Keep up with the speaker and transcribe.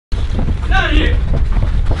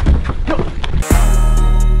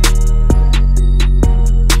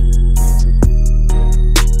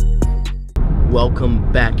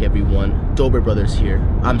everyone? Dobre Brothers here.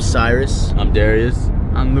 I'm Cyrus. I'm Darius.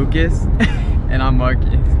 I'm Lucas. And I'm Marcus.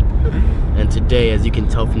 And today, as you can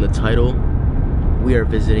tell from the title, we are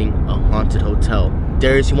visiting a haunted hotel.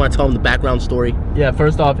 Darius, you want to tell them the background story? Yeah,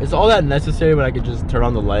 first off, is all that necessary when I could just turn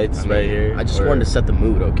on the lights right here? I just wanted to set the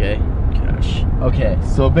mood, okay? Gosh. Okay,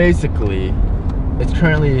 so basically, it's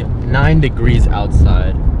currently 9 degrees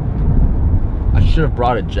outside. I should have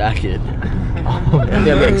brought a jacket. I'm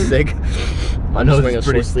getting sick. I know it's it's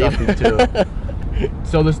pretty stuffy too.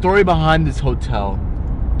 So the story behind this hotel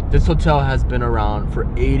has been around for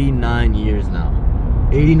 89 years now.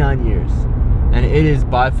 89 years. And it is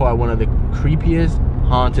by far one of the creepiest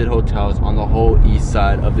haunted hotels on the whole east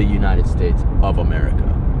side of the United States of America.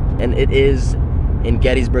 And it is in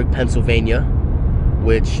Gettysburg, Pennsylvania,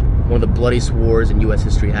 which one of the bloodiest wars in U.S.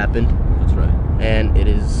 history happened. That's right. And it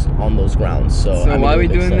is on those grounds. So I mean, why are we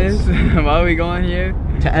doing sense. this? Why are we going here?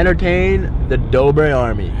 To entertain the Dobre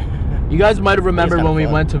army. You guys might have remembered when we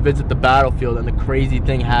went to visit the battlefield and the crazy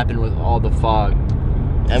thing happened with all the fog.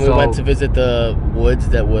 And we went to visit the woods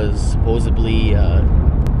that was supposedly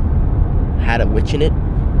had a witch in it.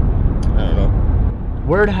 I don't know.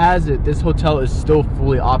 Word has it this hotel is still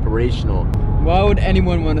fully operational. Why would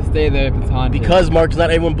anyone want to stay there if it's haunted? Because, Mark, not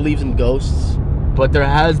everyone believes in ghosts. But there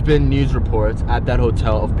has been news reports at that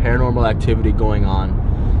hotel of paranormal activity going on.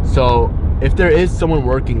 So if there is someone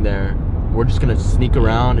working there, we're just gonna sneak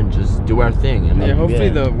around and just do our thing. And yeah, hopefully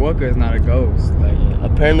the worker is not a ghost. Like,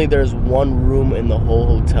 apparently there's one room in the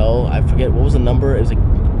whole hotel. I forget, what was the number? It was like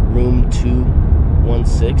room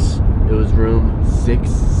 216. It was room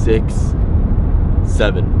 667.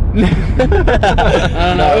 I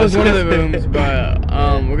don't know, it was one of the rooms, but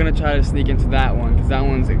we're gonna try to sneak into that one because that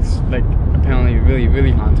one's like apparently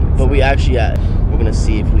really haunted. But we actually, we're gonna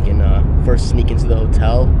see if we can first sneak into the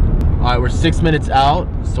hotel. Alright, we're 6 minutes out,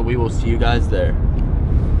 so we will see you guys there.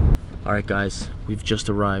 Alright guys, we've just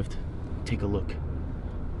arrived. Take a look.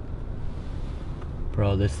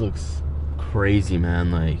 Bro, this looks crazy, man.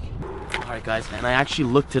 Like, alright guys, and I actually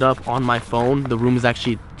looked it up on my phone. The room is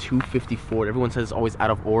actually 254. Everyone says it's always out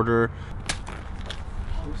of order.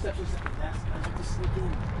 Oh, receptionist at the desk. I have to sneak in.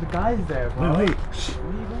 The guy's there, bro. wait. Where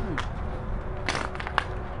are you going?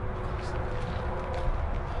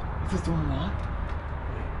 Is this door unlocked?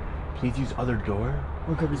 Please use other door.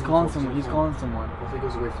 Look up, he's calling someone. He's calling someone. What if he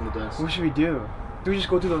goes away from the desk? What should we do? Do we just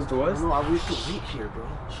go through those doors? No, we have to wait here, bro.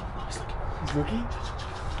 He's looking. He's looking?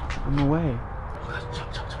 I'm away.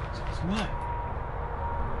 What?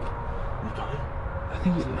 You coming? I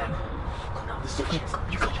think he's. Come now, this is your chance.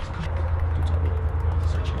 You go. Don't tell me. This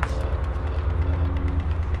is our chance.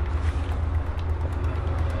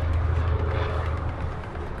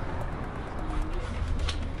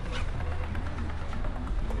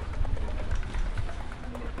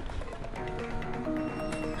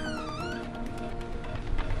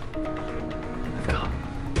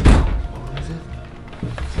 What is it?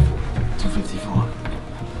 254.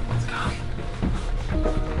 Let's go.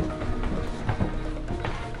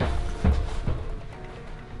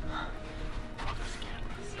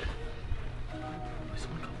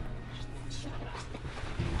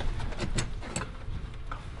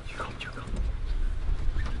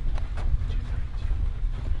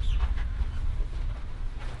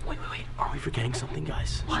 Wait. Are we forgetting something,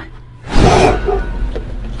 guys? What?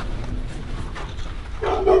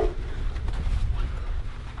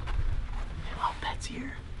 I'll bet's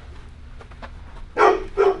here.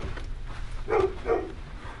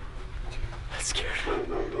 That's scared.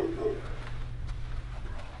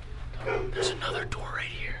 There's another door right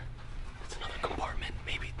here. It's another compartment.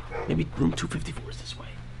 Maybe room 254 is this way.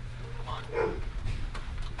 Come on.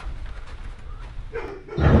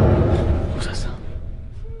 What's that sound?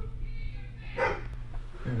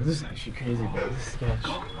 Dude, this is actually crazy, bro. This is sketch.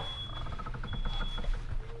 Go.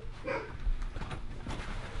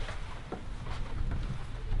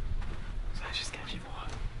 It's actually sketchy, bro.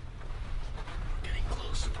 We're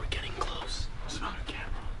getting close. What's about a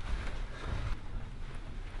camera?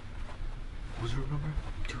 What was the room number?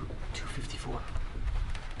 254.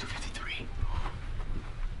 253.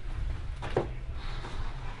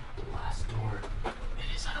 The last door.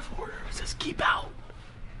 It is out of order. It says keep out.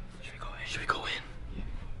 Should we go in? Yeah.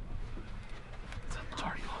 It's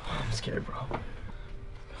already open. I'm scared, bro.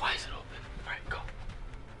 Why is it open? Alright, go.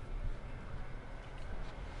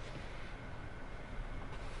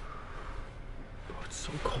 Bro, it's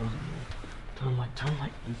so cold in here. Turn on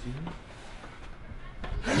light. You see it?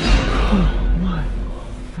 Oh my.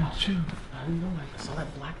 Oh, shoot. I didn't know. I saw that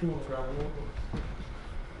black thing on the ground.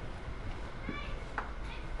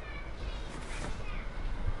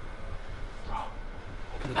 Bro,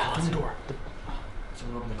 open the closet door.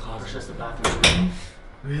 Someone open the closet. closet. That's the bathroom.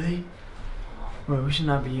 Really? Bro, we should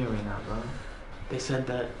not be here right now, bro. They said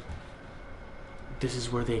that this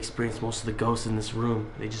is where they experience most of the ghosts in this room.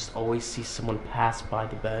 They just always see someone pass by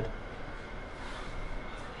the bed.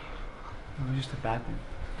 It was just a bathroom.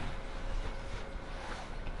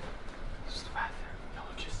 Just the bathroom. Yo,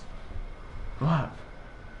 Lucas. What?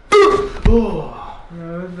 Oh.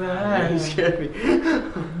 What the Yeah, heck? you scared me.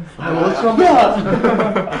 What's wrong?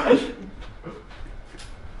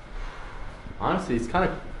 Honestly, it's kind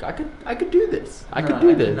of. I could do this. I could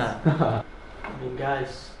do this. I mean,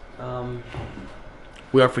 guys,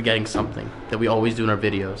 we are forgetting something that we always do in our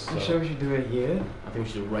videos. You So. sure we should do it here? I think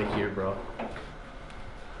we should do it right here, bro.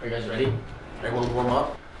 Are you guys ready? Everyone warm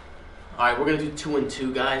up? Alright, we're gonna do 2 and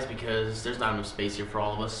 2, guys, because there's not enough space here for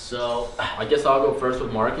all of us. So, I guess I'll go first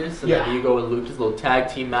with Marcus, and Yeah. then you go with Lucas. Little tag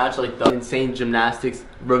team match, like the insane gymnastics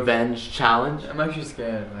revenge challenge. I'm actually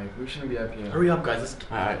scared. Like, we shouldn't be up here. hurry up, guys. Let's.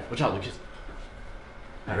 Alright. Watch out, Lucas.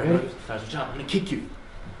 Alright. Guys, watch out. I'm gonna kick you.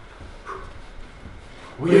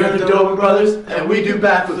 We are the Dobre brothers, and we do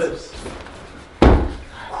backflips.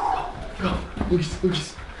 Go,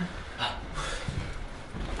 Lucas.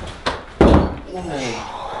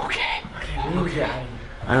 Okay. Okay.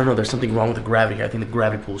 I don't know, there's something wrong with the gravity here. I think the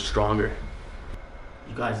gravity pull is stronger.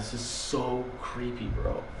 You guys, this is so creepy,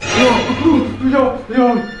 bro. Yo!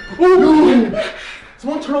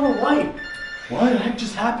 Someone turn on the light. What the heck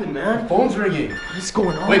just happened, man? Phone's ringing. What is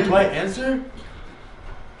going on? Wait, do I answer?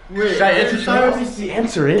 Wait, Should I answer Cyrus Cyrus? needs to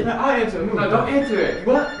answer it. I'll answer. No, don't answer it.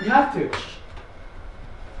 What? You have to.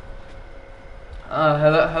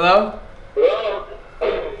 Hello? Hello?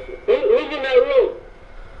 Who's in that room?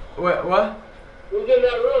 What? Who's in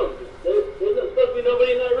that room? There's supposed to be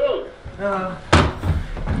nobody in that room.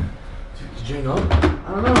 Did you hang up? I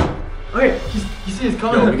don't know. Okay, you see his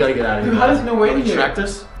coming. Yo, we gotta get out of here. Dude, how does he know wait Wanna here? distract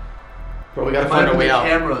us? Bro, we gotta find our way out.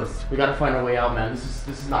 Cameras. We gotta find our way out, man. This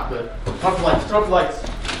is not good. Turn off the lights. Turn off the lights.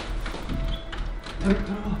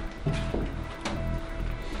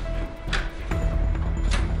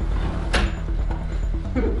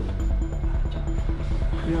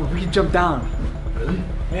 Yo, we can jump down. Really?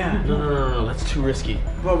 Yeah. No. That's too risky.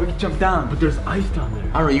 Bro, we can jump down. But there's ice down there.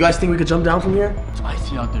 I don't know. You guys think we could jump down from here? It's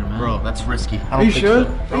icy out there, man. Bro, that's risky. I don't Are you think sure?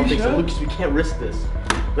 so. I Are don't you think so. sure? Lucas, we can't risk this.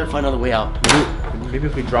 We gotta find another way out. Maybe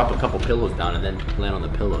if we drop a couple pillows down and then land on the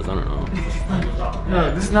pillows, I don't know.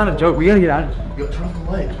 No, this is not a joke. We gotta get out of here. Yo, turn off the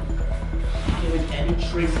light. Can't leave any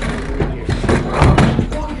trace of it in here.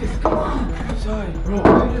 Focus, come on. I'm sorry.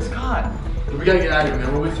 Bro, We just caught. We gotta get out of here,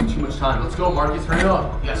 man. We're wasting too much time. Let's go, Marcus. Hurry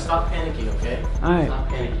up. You gotta stop panicking, okay? Alright. Stop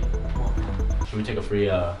panicking. Come on. Should we take a free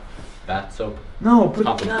bath soap? No, put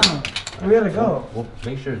Stop it it. down. We gotta go. We'll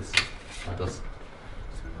make sure it's. Alright, let's.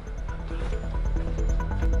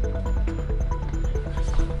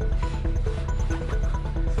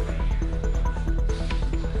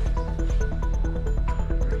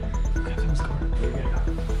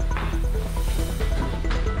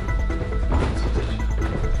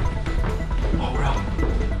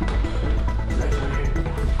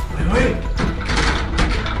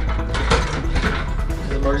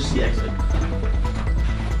 Emergency exit.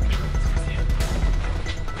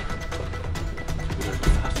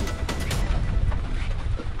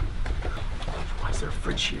 Why is there a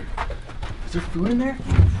fridge here? Is there food in there?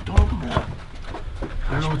 Don't open that.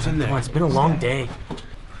 I don't know what's in there. Come on, it's been a long day.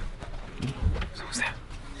 What's that?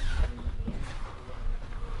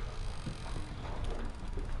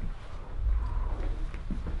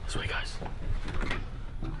 This way, guys.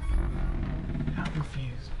 I'm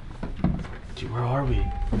confused. Dude, where are we?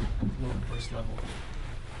 No, first level.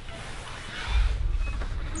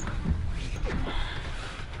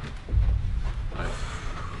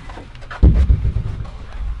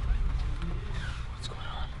 What's going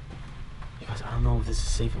on? You guys, I don't know if this is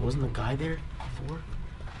safe. Wasn't the guy there before?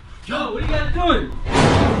 Yo, what are you guys doing?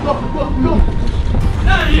 Go! Get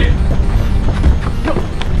out of here!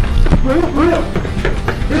 Hurry up!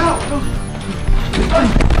 Get out! Go!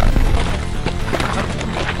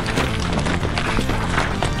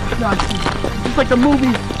 Nah, it's just like the movie.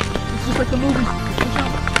 It's just like the movie. Watch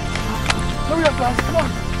out. Hurry up, guys. Come on.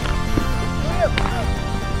 Hurry up.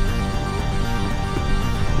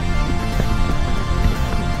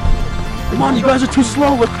 Come on, you guys are too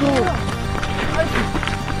slow. Let's go. Go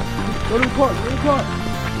to the car. Go to the car.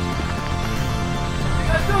 What are you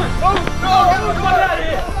guys doing? Oh, no! Get out of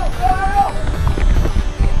here!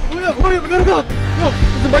 Hurry up, we gotta go! Yo,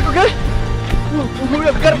 is the bike okay? Yo, hurry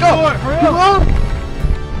up, we gotta go! Hurry up!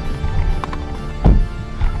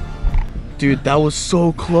 Dude, that was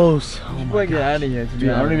so close. Oh We my gotta get out of here. Dude,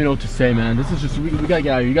 I don't even know what to say, man. This is just. We gotta get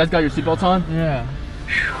out of here. You guys got your seatbelts on? Yeah.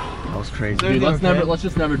 That was crazy. Dude, let's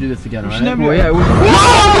just never do this again, alright? Well, yeah,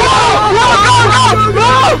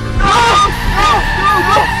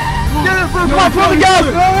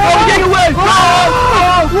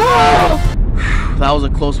 That was a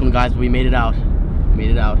close one, guys, but we made it out. We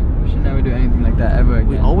made it out. we should never do anything like that ever again.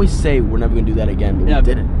 We always say we're never gonna do that again, but we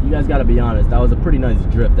did it. You guys gotta be honest. That was a pretty nice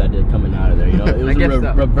drift I did coming out of there. You know, it was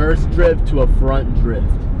a reverse drift to a front drift.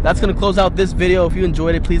 That's gonna close out this video. If you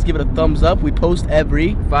enjoyed it, please give it a thumbs up. We post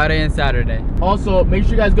every Friday and Saturday. Also, make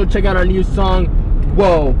sure you guys go check out our new song,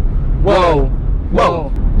 Whoa, Whoa,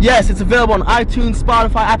 Whoa. Yes, it's available on iTunes,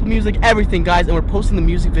 Spotify, Apple Music, everything, guys. And we're posting the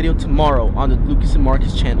music video tomorrow on the Lucas and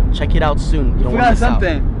Marcus channel. Check it out soon. You don't want to miss out.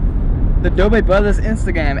 something. The Dobre Brothers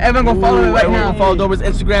Instagram. Everyone go follow it right now. Everyone go follow Dobre's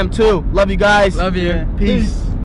Instagram too. Love you guys. Love you. Peace.